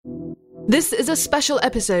This is a special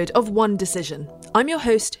episode of One Decision. I'm your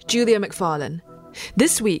host, Julia McFarlane.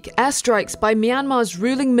 This week, airstrikes by Myanmar's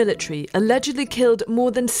ruling military allegedly killed more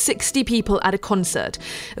than 60 people at a concert,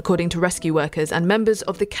 according to rescue workers and members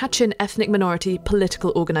of the Kachin ethnic minority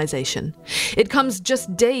political organisation. It comes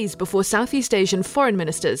just days before Southeast Asian foreign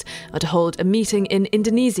ministers are to hold a meeting in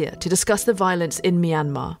Indonesia to discuss the violence in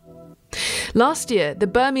Myanmar. Last year, the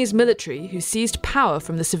Burmese military, who seized power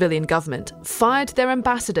from the civilian government, fired their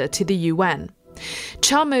ambassador to the UN.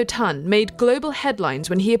 Cha Mo Tun made global headlines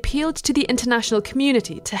when he appealed to the international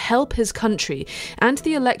community to help his country and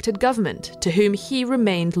the elected government, to whom he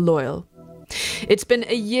remained loyal. It's been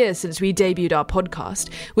a year since we debuted our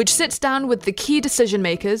podcast, which sits down with the key decision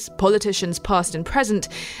makers, politicians past and present,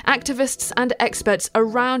 activists and experts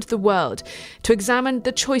around the world to examine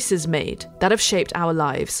the choices made that have shaped our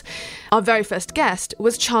lives. Our very first guest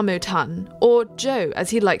was Cha Mo Tun, or Joe as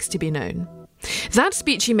he likes to be known. That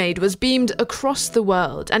speech he made was beamed across the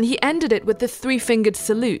world, and he ended it with the three-fingered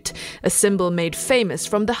salute, a symbol made famous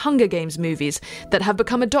from the Hunger Games movies that have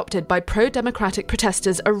become adopted by pro-democratic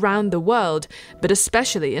protesters around the world, but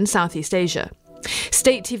especially in Southeast Asia.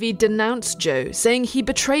 State TV denounced Joe, saying he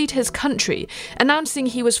betrayed his country, announcing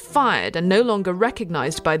he was fired and no longer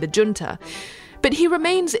recognised by the junta. But he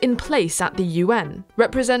remains in place at the UN,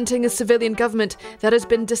 representing a civilian government that has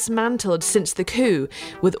been dismantled since the coup,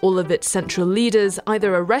 with all of its central leaders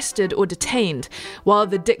either arrested or detained, while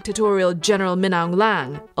the dictatorial General Min Aung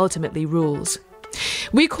Hlaing ultimately rules.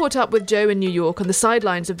 We caught up with Joe in New York on the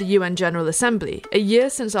sidelines of the UN General Assembly, a year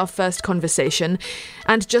since our first conversation,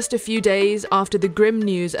 and just a few days after the grim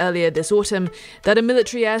news earlier this autumn that a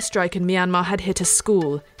military airstrike in Myanmar had hit a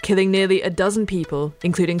school, killing nearly a dozen people,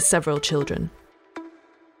 including several children.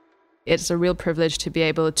 It's a real privilege to be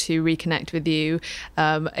able to reconnect with you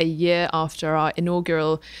a year after our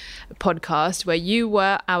inaugural podcast, where you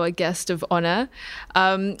were our guest of honour.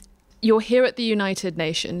 You're here at the United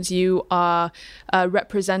Nations. You are a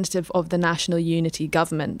representative of the National Unity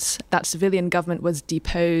Government. That civilian government was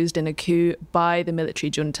deposed in a coup by the military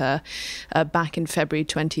junta back in February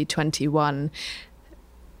 2021.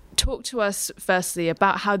 Talk to us firstly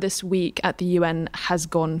about how this week at the UN has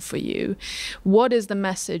gone for you. What is the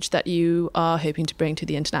message that you are hoping to bring to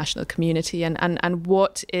the international community, and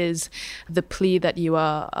what is the plea that you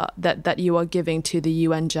are giving to the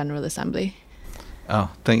UN General Assembly?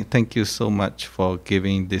 Thank you so much for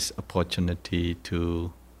giving this opportunity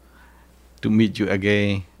to meet you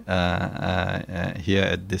again here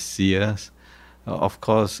at this year's. Of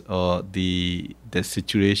course, the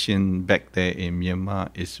situation back there in Myanmar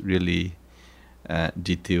is really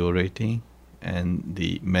deteriorating, and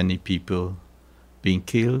the many people being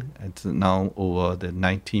killed. It's now over the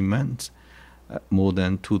 19 months, more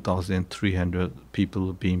than 2,300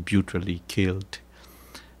 people being brutally killed,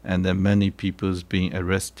 and then many people being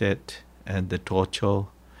arrested, and the torture,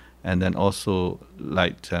 and then also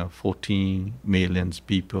 14 million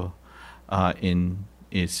people are in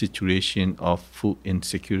a situation of food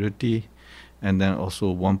insecurity, and then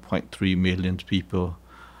also 1.3 million people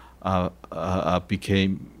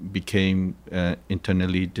became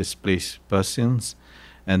internally displaced persons,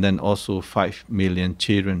 and then also 5 million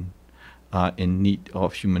children are in need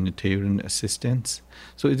of humanitarian assistance.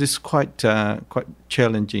 So it is quite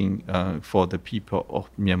challenging for the people of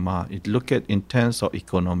Myanmar. It look at in terms of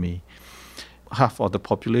economy, half of the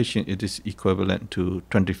population, it is equivalent to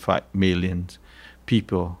 25 million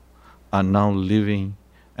people are now living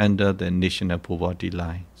under the national poverty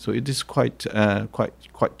line. So it is quite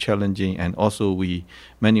challenging, and also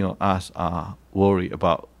many of us are worried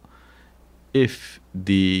about if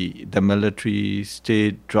the military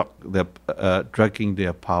stay dragging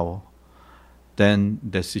their power, then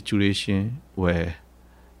the situation were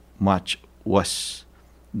much worse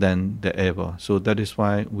than ever. So that is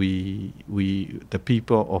why we the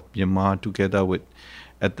people of Myanmar, together with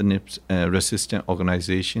ethnic resistance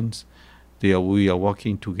organizations, we are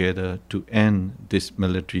working together to end this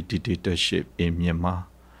military dictatorship in Myanmar.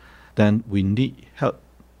 Then we need help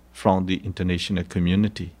from the international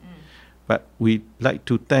community. But we'd like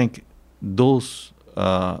to thank those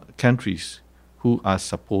countries who are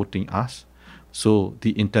supporting us. So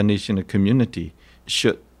the international community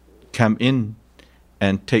should come in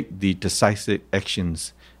and take the decisive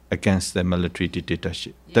actions against the military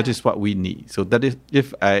dictatorship. Yeah. That is what we need. So that is,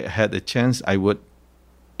 if I had a chance, I would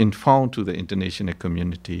inform to the international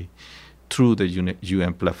community through the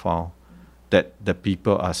UN platform that the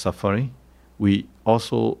people are suffering. We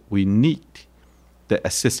need the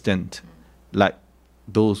assistance like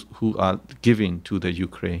those who are giving to the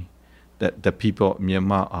Ukraine, that the people of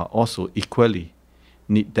Myanmar are also equally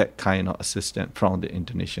need that kind of assistance from the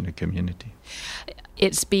international community.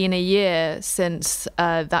 It's been a year since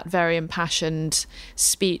that very impassioned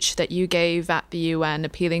speech that you gave at the UN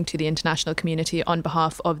appealing to the international community on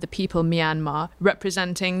behalf of the people of Myanmar,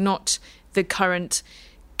 representing not the current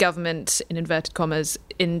government, in inverted commas,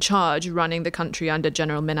 in charge running the country under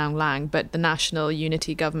General Min Aung Hlaing, but the National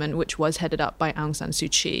Unity Government, which was headed up by Aung San Suu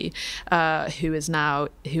Kyi, who is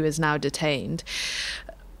now detained.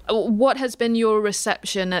 What has been your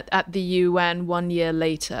reception at the UN 1 year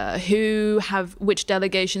later? Which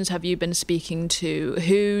delegations have you been speaking to?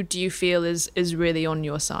 Who do you feel is really on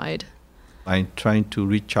your side? I'm trying to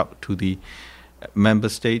reach out to the member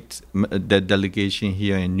states, the delegation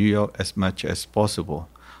here in New York, as much as possible.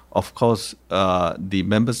 Of course, the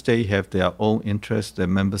member states have their own interests. The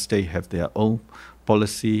member states have their own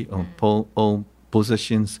policy, own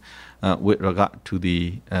positions with regard to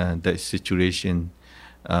the situation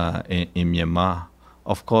in Myanmar.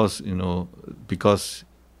 Of course, because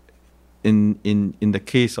in the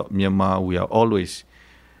case of Myanmar, we are always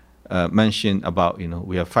mentioned about,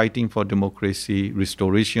 we are fighting for democracy,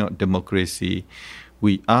 restoration of democracy.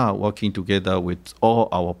 We are working together with all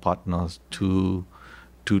our partners to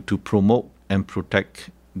promote and protect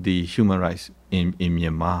the human rights in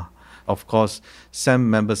Myanmar. Of course, some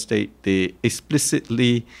member states, they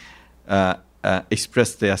explicitly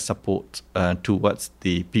express their support towards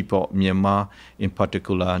the people of Myanmar, in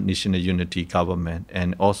particular National Unity Government,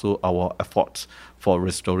 and also our efforts for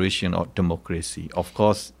restoration of democracy. Of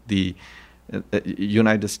course, the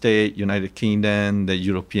United States, United Kingdom, the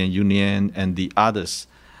European Union, and the others,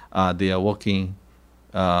 they are working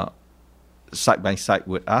side by side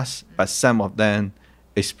with us, but some of them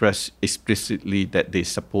express explicitly that they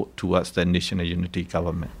support towards the National Unity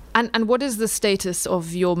Government. And what is the status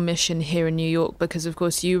of your mission here in New York? Because, of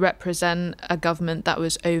course, you represent a government that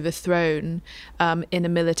was overthrown in a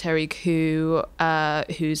military coup,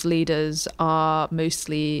 whose leaders are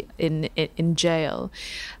mostly in jail.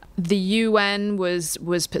 The UN was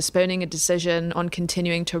postponing a decision on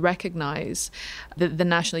continuing to recognize the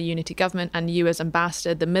National Unity Government and you as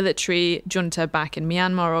ambassador. The military junta back in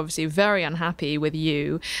Myanmar are obviously very unhappy with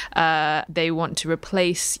you. They want to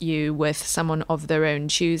replace you with someone of their own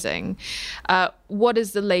choosing. What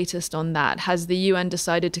is the latest on that? Has the UN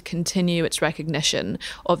decided to continue its recognition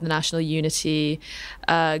of the National Unity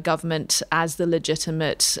Government as the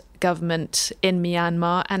legitimate government in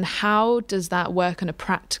Myanmar? And how does that work on a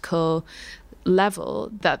practical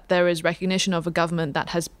level, that there is recognition of a government that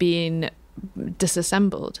has been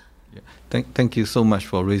disassembled? Yeah. Thank you so much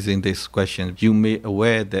for raising this question. You may be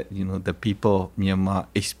aware that the people of Myanmar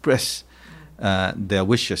express their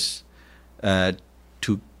wishes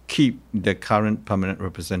to keep the current permanent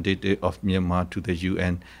representative of Myanmar to the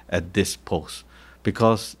UN at this post,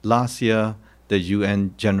 because last year the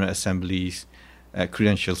UN General Assembly's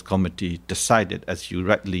Credentials Committee decided, as you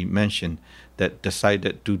rightly mentioned,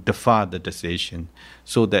 decided to defer the decision,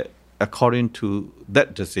 so that according to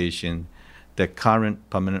that decision, the current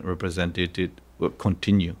permanent representative will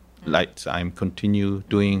continue. Like I'm continue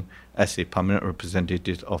doing as a permanent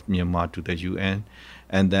representative of Myanmar to the UN,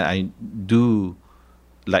 and then I do,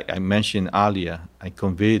 like I mentioned earlier, I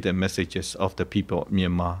convey the messages of the people of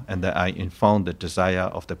Myanmar, and that I inform the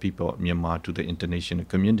desire of the people of Myanmar to the international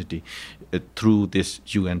community through this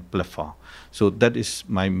UN platform. So that is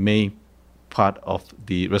my main part of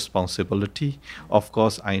the responsibility. Of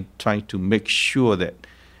course, I try to make sure that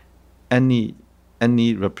any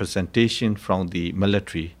representation from the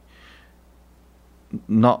military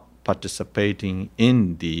not participating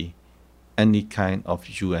in any kind of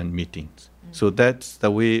UN meetings. So that's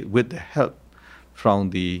the way, with the help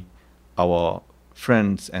from our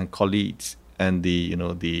friends and colleagues and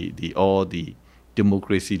all the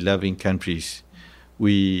democracy-loving countries,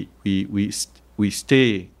 we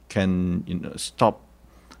can stop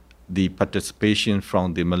the participation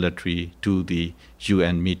from the military to the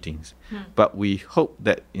UN meetings. But we hope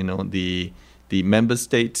that the member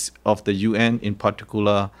states of the UN, in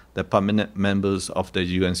particular the permanent members of the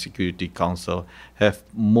UN Security Council, have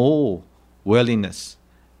more willingness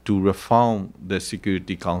to reform the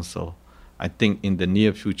Security Council. I think in the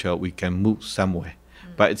near future we can move somewhere,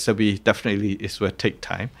 but it will take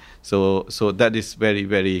time. So that is very,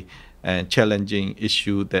 very challenging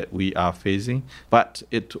issue that we are facing. But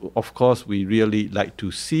of course, we really like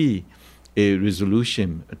to see a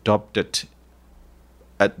resolution adopted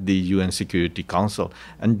at the UN Security Council,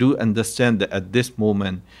 and do understand that at this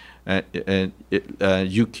moment,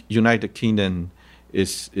 United Kingdom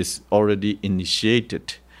is already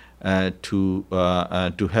initiated to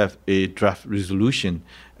have a draft resolution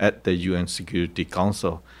at the UN Security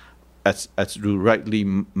Council. as Ru rightly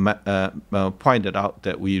pointed out,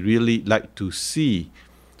 that we really like to see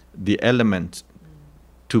the elements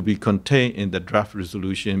to be contained in the draft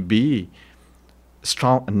resolution be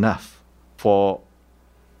strong enough for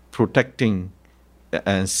protecting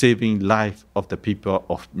and saving life of the people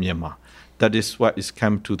of Myanmar. That is what is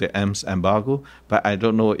come to the arms embargo. But I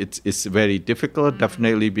don't know, it's very difficult,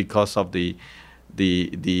 definitely because of the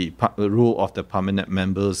rule of the permanent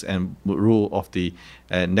members and rule of the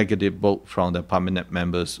negative vote from the permanent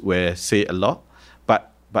members where say a lot.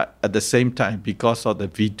 But at the same time, because of the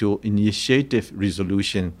veto initiative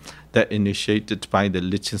resolution that initiated by the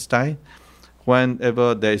Liechtenstein,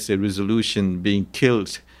 whenever there is a resolution being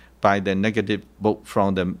killed by the negative vote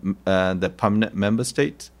from the permanent member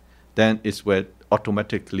states, then it's where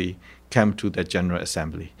automatically come to the General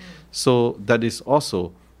Assembly. So that is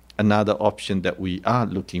also another option that we are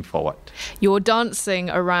looking forward. You're dancing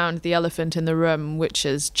around the elephant in the room, which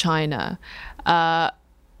is China.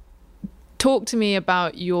 Talk to me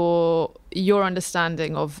about your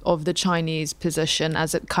understanding of the Chinese position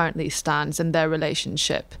as it currently stands and their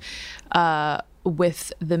relationship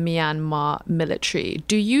with the Myanmar military.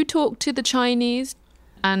 Do you talk to the Chinese?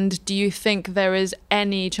 And do you think there is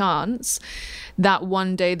any chance that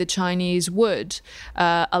one day the Chinese would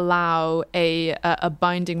allow a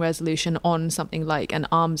binding resolution on something like an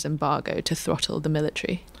arms embargo to throttle the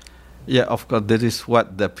military? Yeah, of course, that is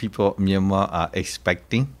what the people of Myanmar are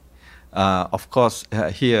expecting. Of course,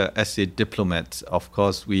 here as a diplomat, of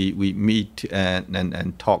course, we meet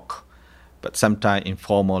and talk, but sometimes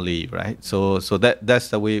informally, right? So that's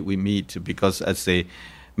the way we meet, because as a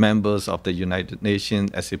members of the United Nations,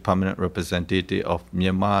 as a permanent representative of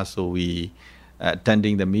Myanmar, so we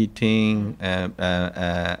attending the meeting,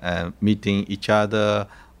 meeting each other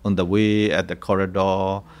on the way at the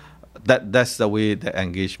corridor. That's the way the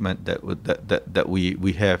engagement that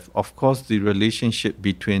we have. Of course, the relationship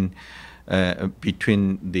between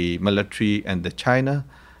the military and the China,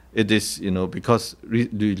 it is, because we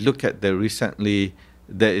look at the recently,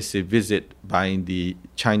 there is a visit by the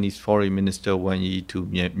Chinese Foreign Minister Wang Yi to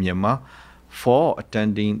Myanmar for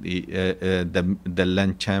attending the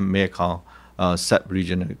Lancham Mekong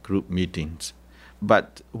sub-regional group meetings.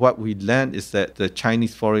 But what we learned is that the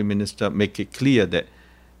Chinese Foreign Minister make it clear that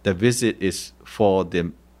the visit is for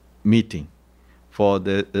the meeting, for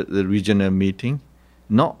the regional meeting,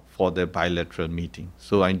 not for the bilateral meeting.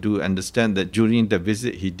 So I do understand that during the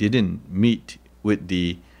visit, he didn't meet with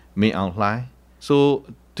the Min Aung Hlaing. So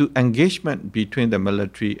to engagement between the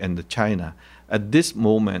military and the China, at this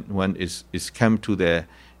moment when it's come to the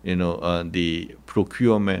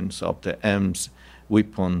procurements of the arms,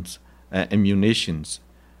 weapons, ammunitions,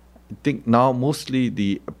 I think now mostly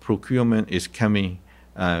the procurement is coming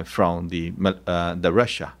from the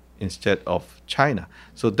Russia instead of China.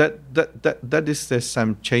 So that is there's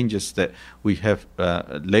some changes that we have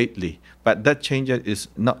lately, but that change is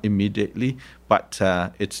not immediately, but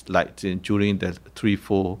it's like during the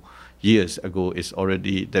 3-4 years ago, it's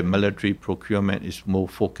already the military procurement is more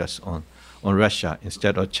focused on Russia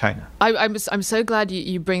instead of China. I'm so glad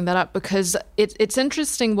you bring that up, because it's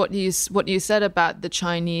interesting what you said about the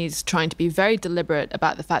Chinese trying to be very deliberate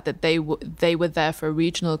about the fact that they were there for a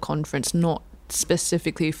regional conference, not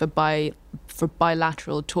specifically for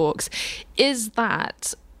bilateral talks. Is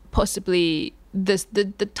that possibly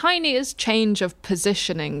the tiniest change of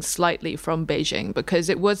positioning slightly from Beijing? Because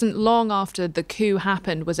it wasn't long after the coup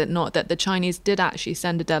happened, was it not, that the Chinese did actually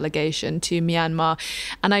send a delegation to Myanmar.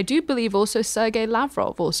 And I do believe also Sergei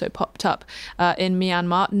Lavrov also popped up in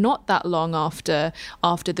Myanmar not that long after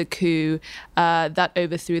the coup that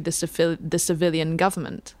overthrew the civilian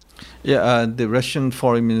government. Yeah, the Russian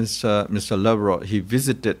Foreign Minister, Mr. Lavrov, he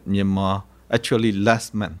visited Myanmar actually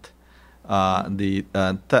last month, on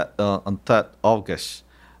 3rd August,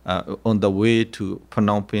 on the way to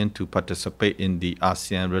Phnom Penh to participate in the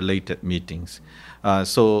ASEAN-related meetings.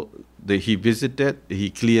 He visited.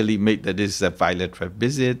 He clearly made that this is a bilateral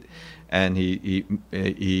visit, and he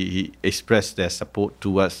expressed their support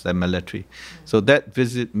towards the military. So that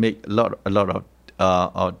visit made a lot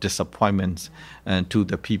of disappointments to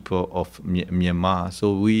the people of Myanmar.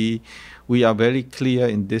 So we are very clear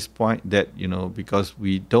in this point that, because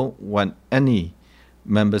we don't want any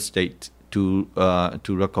member state to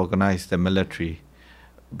recognize the military,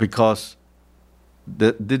 because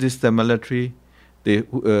this is the military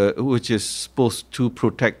which is supposed to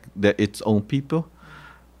protect its own people,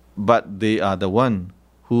 but they are the one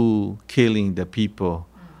who killing the people,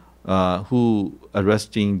 who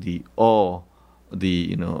arresting all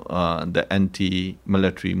the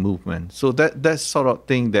anti-military movement. So that sort of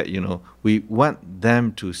thing that we want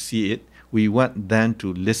them to see it. We want them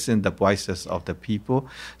to listen the voices of the people.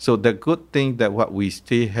 So the good thing that what we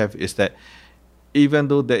still have is that even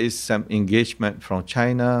though there is some engagement from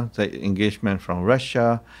China, the engagement from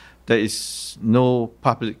Russia, there is no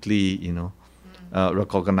publicly,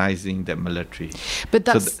 recognizing the military. But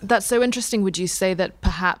that's so interesting. Would you say that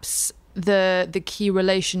perhaps the key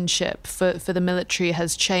relationship for the military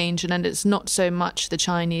has changed, and it's not so much the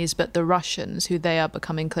Chinese but the Russians who they are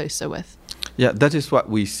becoming closer with? Yeah, that is what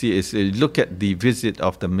we see. Is look at the visit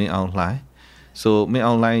of the Min Aung Hlaing. So Min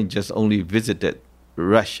Aung Hlaing just only visited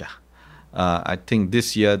Russia. I think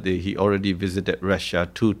this year he already visited Russia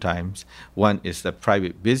 2 times. One is the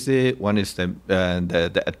private visit. One is the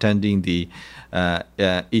attending the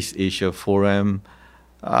East Asia Forum.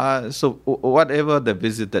 So whatever the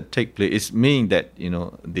visit that take place, it means that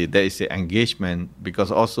there is an engagement, because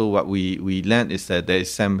also what we learned is that there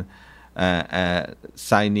is some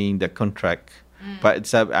signing the contract, but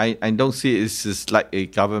it's I don't see it's just like a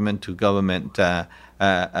government to government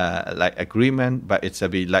like agreement, but it's a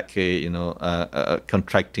bit like a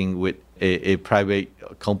contracting with a private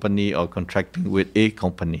company or contracting with a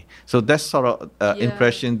company. So that's sort of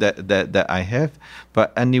impression that I have.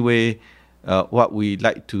 But anyway, what we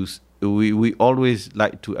like to we always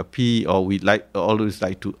like to appeal, or we always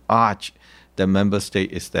like to urge the member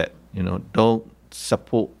state is that don't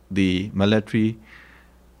support the military.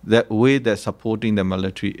 That way that supporting the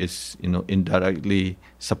military is indirectly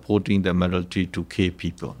supporting the military to kill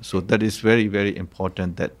people. So that is very, very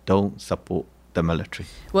important, that don't support the military.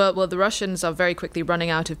 Well, the Russians are very quickly running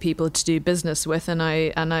out of people to do business with, and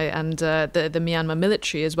the Myanmar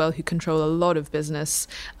military as well, who control a lot of business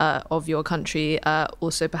of your country,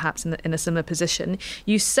 also perhaps in a similar position.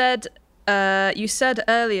 You said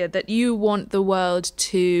earlier that you want the world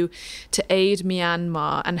to aid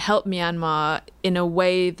Myanmar and help Myanmar in a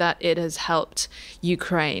way that it has helped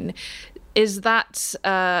Ukraine. Is that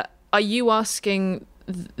are you asking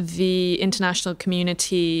the international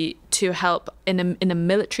community to help in a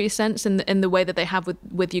military sense, in the way that they have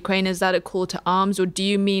with Ukraine? Is that a call to arms, or do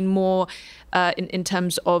you mean more in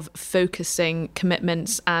terms of focusing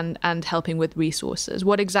commitments and helping with resources?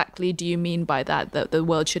 What exactly do you mean by that the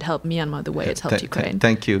world should help Myanmar the way it's helped Ukraine?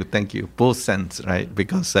 Thank you. Both sense, right?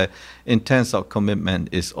 Because in terms of commitment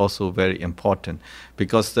is also very important,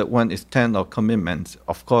 because the one is terms of commitment.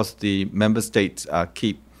 Of course, the member states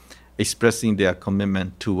keep expressing their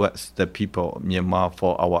commitment towards the people of Myanmar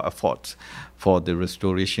for our efforts for the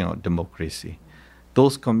restoration of democracy.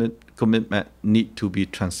 Those commitments need to be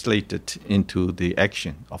translated into the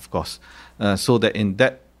action, of course, so that in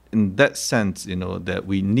that sense, that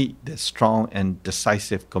we need the strong and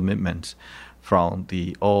decisive commitments from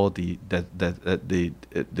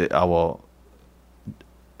our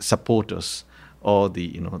supporters, or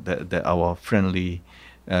our friendly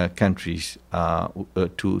countries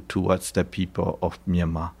towards the people of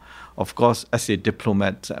Myanmar. Of course, as a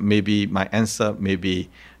diplomat, maybe my answer may be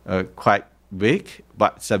quite vague,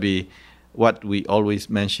 but what we always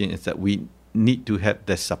mention is that we need to have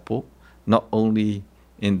the support, not only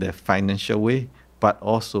in the financial way, but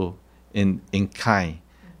also in kind.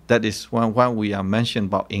 That is when we are mentioned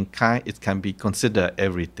about in kind, it can be considered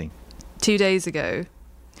everything. 2 days ago,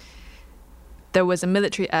 there was a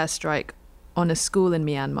military airstrike on a school in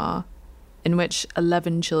Myanmar in which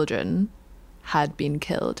 11 children had been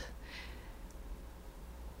killed.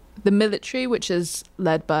 The military, which is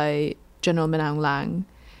led by General Min Aung Hlaing,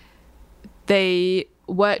 they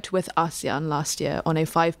worked with ASEAN last year on a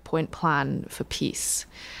 5-point plan for peace.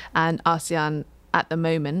 And ASEAN at the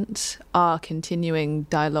moment are continuing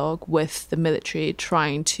dialogue with the military,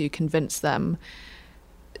 trying to convince them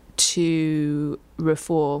to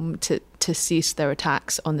reform, to cease their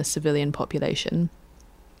attacks on the civilian population.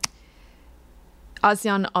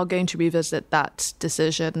 ASEAN are going to revisit that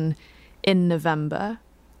decision in November.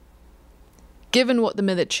 Given what the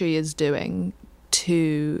military is doing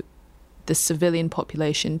to the civilian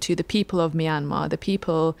population, to the people of Myanmar, the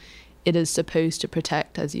people it is supposed to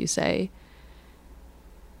protect, as you say,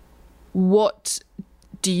 what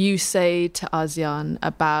do you say to ASEAN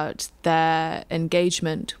about their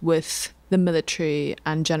engagement with the military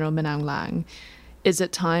and General Min Aung Hlaing? Is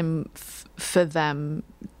it time for them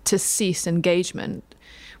to cease engagement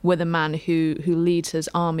with a man who leads his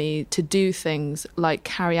army to do things like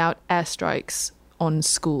carry out airstrikes on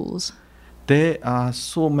schools? There are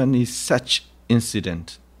so many such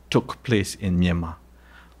incidents took place in Myanmar.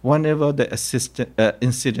 Whenever the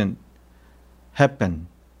incident happened,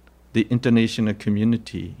 the international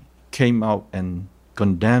community came out and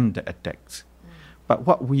condemned the attacks. But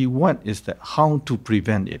what we want is that how to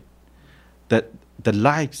prevent it, that the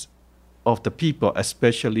lives of the people,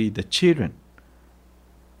 especially the children.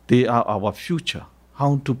 They are our future.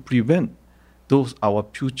 How to prevent those our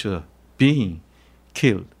future being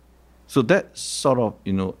killed? So that sort of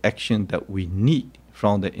action that we need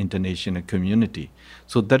from the international community.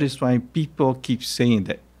 So that is why people keep saying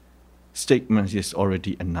that statements is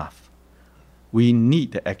already enough. We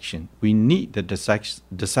need the action. We need the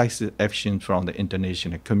decisive action from the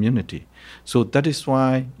international community. So that is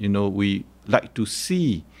why we like to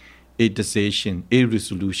see a decision, a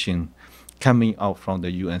resolution coming out from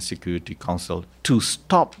the UN Security Council to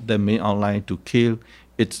stop the Min Aung Hlaing to kill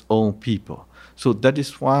its own people. So that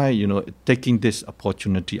is why, taking this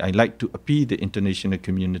opportunity, I like to appeal the international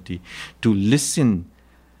community to listen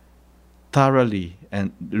thoroughly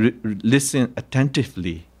and listen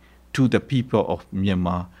attentively to the people of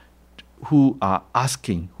Myanmar who are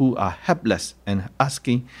helpless and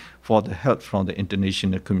asking for the help from the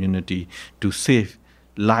international community to save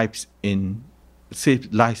lives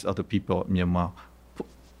of the people of Myanmar.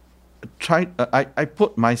 I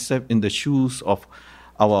put myself in the shoes of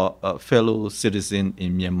our fellow citizens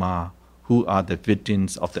in Myanmar who are the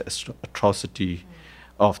victims of the atrocity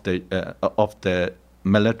of the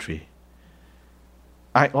military.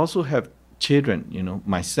 I also have children.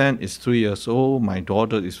 My son is 3 years old. My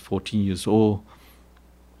daughter is 14 years old.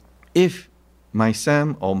 If my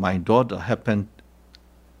son or my daughter happen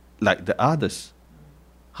like the others,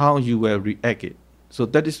 how you will react it? So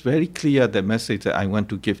that is very clear. The message that I want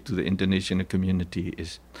to give to the international community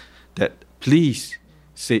is that please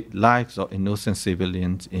save lives of innocent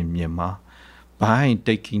civilians in Myanmar by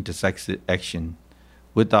taking decisive action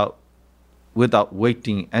without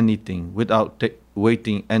waiting anything, without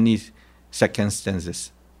waiting any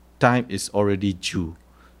circumstances. Time is already due.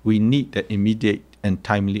 We need the immediate and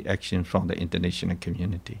timely action from the international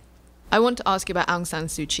community. I want to ask you about Aung San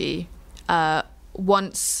Suu Kyi.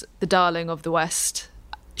 Once the darling of the West,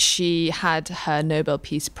 she had her Nobel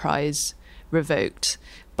Peace Prize revoked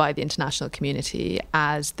by the international community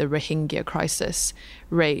as the Rohingya crisis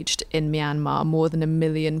raged in Myanmar. More than 1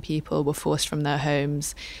 million people were forced from their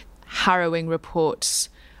homes. Harrowing reports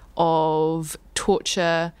of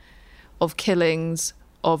torture, of killings,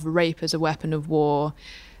 of rape as a weapon of war,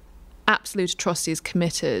 absolute atrocities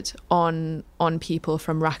committed on people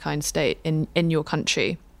from Rakhine State in your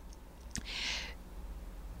country.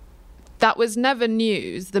 That was never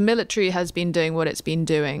news. The military has been doing what it's been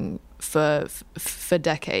doing for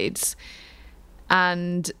decades.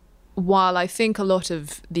 And while I think a lot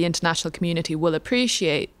of the international community will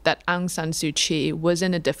appreciate that Aung San Suu Kyi was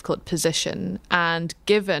in a difficult position, and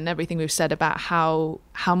given everything we've said about how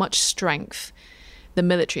much strength the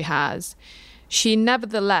military has, she never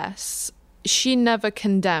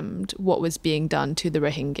condemned what was being done to the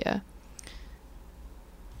Rohingya.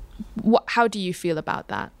 How do you feel about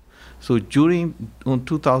that? So during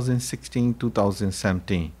 2016,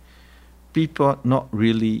 2017, people not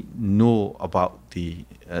really know about the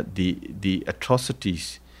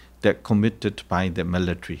atrocities that committed by the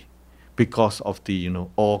military because of the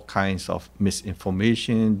all kinds of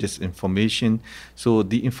misinformation, disinformation. So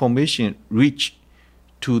the information reached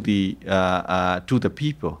to the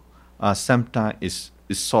people sometimes is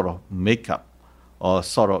sort of make up or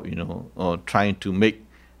sort of or trying to make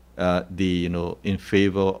in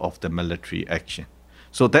favor of the military action.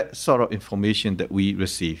 So that sort of information that we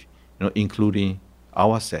receive, including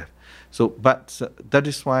ourselves. So, but that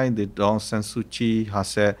is why the Aung San Suu Kyi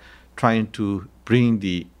has trying to bring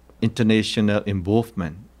the international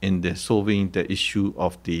involvement in the solving the issue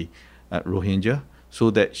of the Rohingya,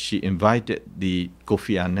 so that she invited the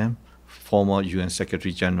Kofi Annan, former UN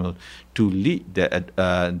Secretary General, to lead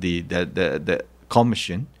the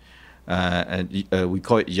commission. We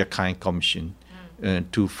call it Yakai Commission,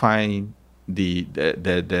 to find the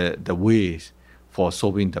ways for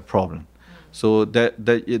solving the problem. So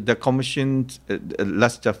the commission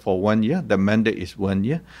lasted for 1 year. The mandate is 1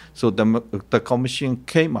 year. So the commission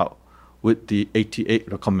came out with the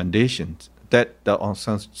 88 recommendations that the Aung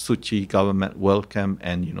San Suu Kyi government welcomed,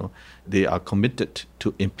 and they are committed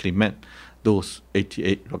to implement those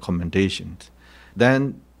 88 recommendations.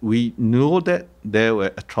 Then we know that there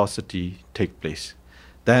were atrocities take place.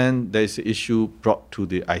 Then there's an issue brought to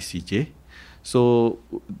the ICJ. So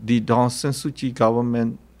the Aung San Suu Kyi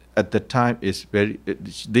government at the time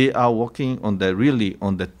they are working on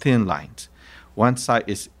the thin lines. One side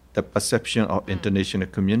is the perception of international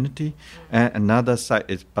community, and another side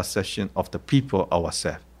is perception of the people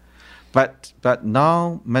ourselves. But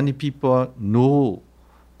now many people know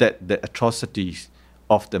that the atrocities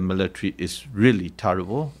of the military is really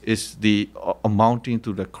terrible. It's the amounting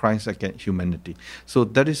to the crimes against humanity. So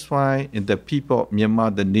that is why in the people of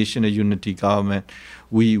Myanmar, the National Unity Government,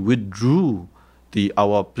 we withdrew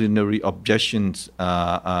our plenary objections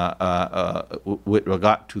with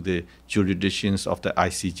regard to the jurisdictions of the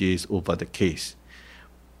ICJs over the case.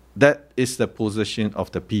 That is the position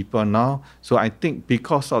of the people now. So I think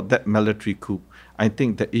because of that military coup, I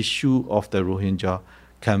think the issue of the Rohingya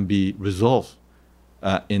can be resolved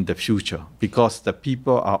in the future, because the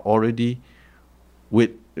people are already with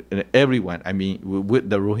everyone. I mean, with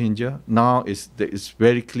the Rohingya, now it's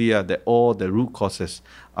very clear that all the root causes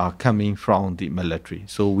are coming from the military.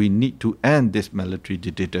 So we need to end this military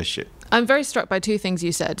dictatorship. I'm very struck by two things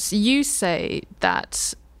you said. So you say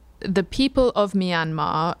that the people of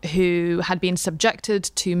Myanmar who had been subjected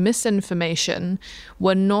to misinformation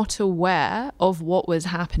were not aware of what was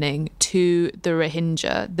happening to the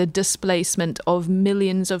Rohingya, the displacement of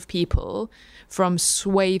millions of people from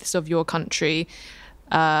swathes of your country,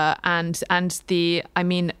 and the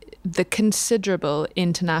considerable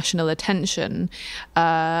international attention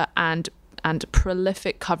and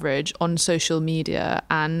prolific coverage on social media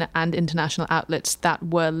and international outlets that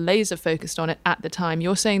were laser focused on it at the time.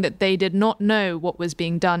 You're saying that they did not know what was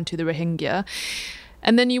being done to the Rohingya.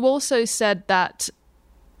 And then you also said that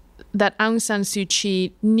Aung San Suu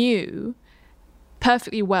Kyi knew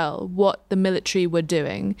perfectly well what the military were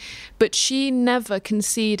doing, but she never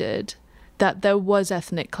conceded that there was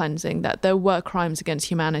ethnic cleansing, that there were crimes against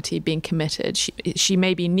humanity being committed. She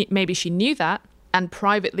maybe she knew that and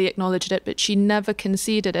privately acknowledged it, but she never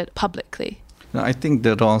conceded it publicly. Now, I think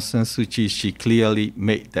that Aung San Suu Kyi, she clearly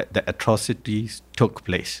made that the atrocities took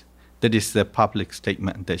place. That is the public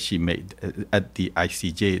statement that she made at the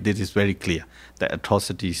ICJ. This is very clear. The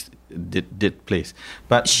atrocities did place.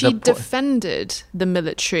 But she defended the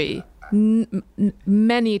military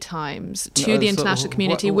many times to the international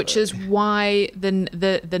community, which is why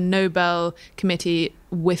the Nobel Committee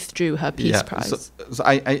withdrew her Peace Prize. So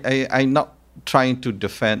I'm not trying to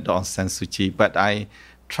defend Aung San Suu Kyi, but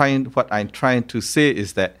what I'm trying to say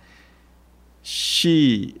is that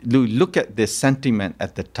look at the sentiment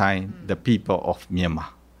at the time, the people of Myanmar.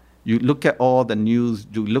 You look at all the news,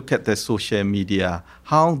 you look at the social media,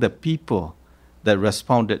 how the people that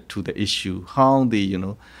responded to the issue, how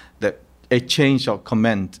the exchange of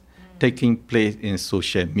comment taking place in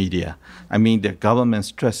social media. I mean, the government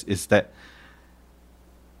stress is that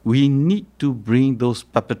we need to bring those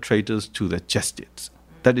perpetrators to the justice.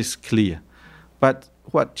 That is clear. But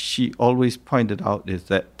what she always pointed out is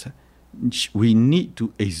that we need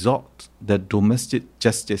to exalt the domestic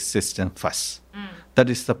justice system first. That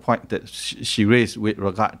is the point that she raised with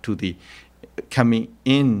regard to the coming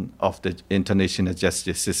in of the international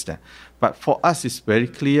justice system. But for us, it's very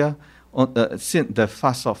clear, since the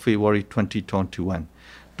 1st of February 2021,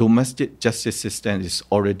 domestic justice system is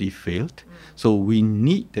already failed. So we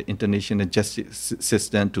need the international justice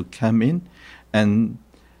system to come in and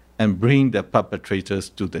bring the perpetrators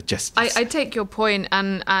to the justice. I take your point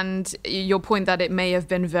and your point that it may have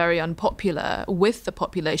been very unpopular with the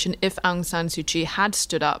population if Aung San Suu Kyi had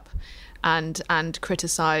stood up and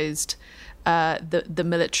criticised the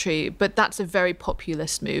military. But that's a very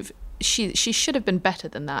populist move. She should have been better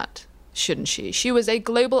than that, shouldn't she? She was a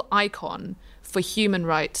global icon for human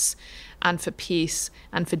rights and for peace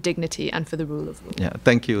and for dignity and for the rule of law. Yeah,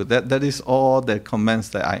 thank you. That is all the comments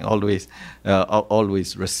that I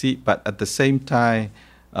always receive. But at the same time,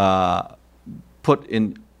 put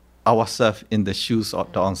in ourselves in the shoes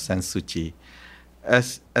of Aung San Suu Kyi,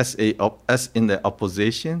 as in the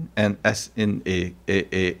opposition and as in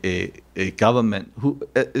a government who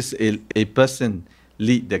is a person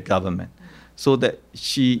lead the government, so that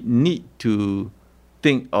she need to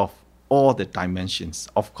think of all the dimensions.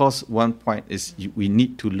 Of course, one point is we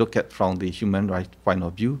need to look at from the human rights point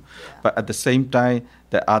of view, but at the same time,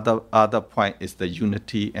 the other point is the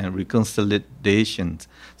unity and reconciliation.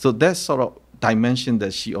 So that sort of dimension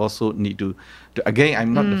that she also need to again,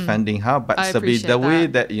 I'm not defending her, but the way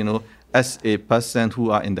that, as a person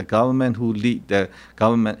who are in the government, who lead the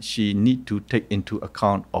government, she need to take into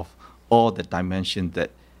account of all the dimensions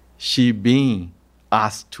that she being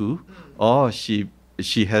asked to, or she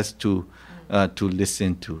has to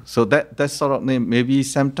listen to. So that sort of maybe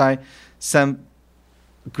sometimes some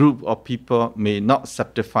group of people may not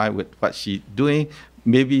satisfy with what she's doing.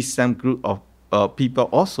 Maybe some group of people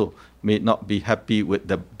also may not be happy with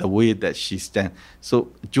the way that she stands. So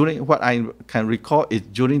during what I can recall is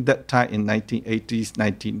during that time in 1980s,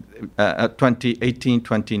 2018,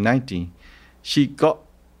 2019, she got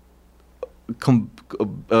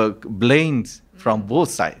blames from both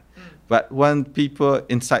sides. But when people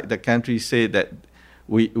inside the country say that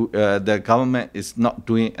the government is not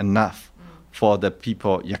doing enough for the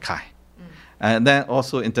people of Rakhine, and then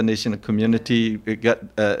also international community got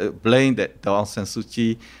blamed that Aung San Suu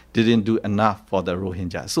Kyi didn't do enough for the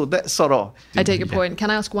Rohingya. So that sort of... I take your point.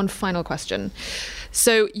 Can I ask one final question?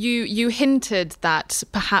 So you hinted that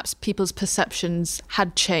perhaps people's perceptions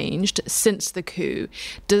had changed since the coup.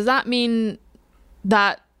 Does that mean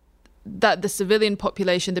that the civilian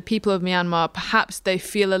population, the people of Myanmar, perhaps they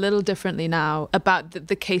feel a little differently now about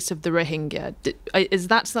the case of the Rohingya? Is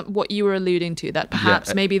that what you were alluding to, that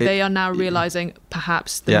perhaps maybe they are now realizing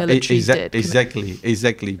perhaps the military did?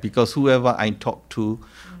 Exactly. Because whoever I talk to,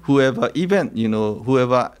 those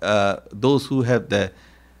who have the,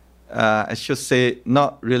 I should say,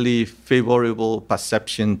 not really favorable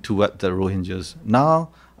perception toward the Rohingyas, now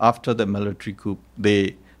after the military coup,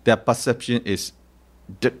 their perception is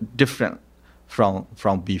different from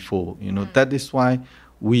before. That is why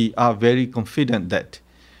we are very confident that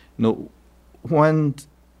when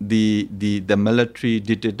the military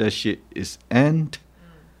dictatorship is end,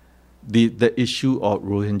 the issue of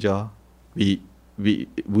Rohingya, we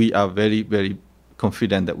are very, very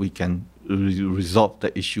confident that we can resolve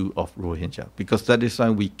the issue of Rohingya, because that is why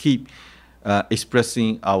we keep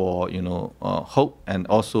expressing our hope, and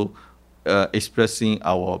also expressing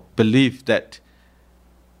our belief that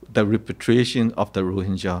the repatriation of the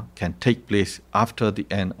Rohingya can take place after the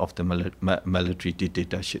end of the military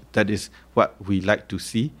dictatorship. That is what we like to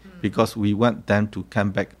see, because we want them to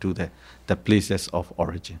come back to the places of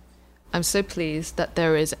origin. I'm so pleased that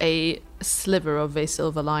there is a sliver of a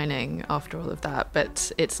silver lining after all of that,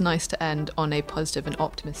 but it's nice to end on a positive and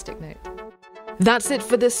optimistic note. That's it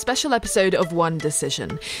for this special episode of One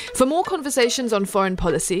Decision. For more conversations on foreign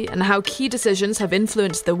policy and how key decisions have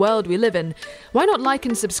influenced the world we live in, why not like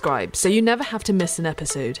and subscribe so you never have to miss an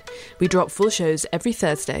episode? We drop full shows every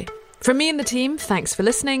Thursday. From me and the team, thanks for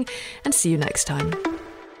listening, and see you next time.